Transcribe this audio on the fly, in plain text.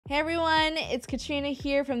Hey everyone, it's Katrina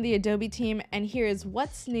here from the Adobe team, and here is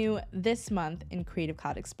what's new this month in Creative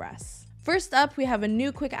Cloud Express. First up, we have a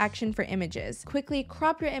new quick action for images. Quickly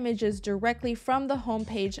crop your images directly from the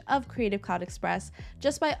homepage of Creative Cloud Express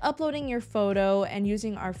just by uploading your photo and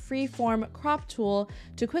using our freeform crop tool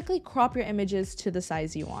to quickly crop your images to the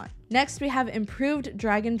size you want. Next, we have improved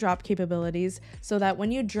drag and drop capabilities so that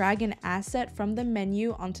when you drag an asset from the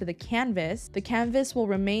menu onto the canvas will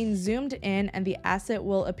remain zoomed in and the asset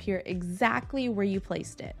will appear exactly where you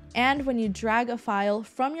placed it. And when you drag a file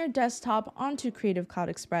from your desktop onto Creative Cloud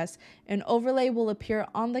Express, an overlay will appear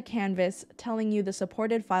on the canvas telling you the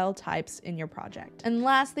supported file types in your project. And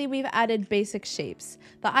lastly, we've added basic shapes.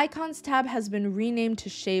 The icons tab has been renamed to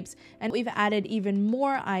shapes, and we've added even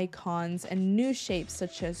more icons and new shapes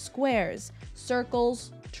such as squares,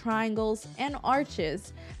 circles, triangles, and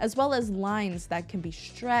arches, as well as lines that can be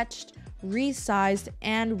stretched, resized,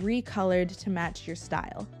 and recolored to match your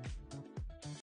style.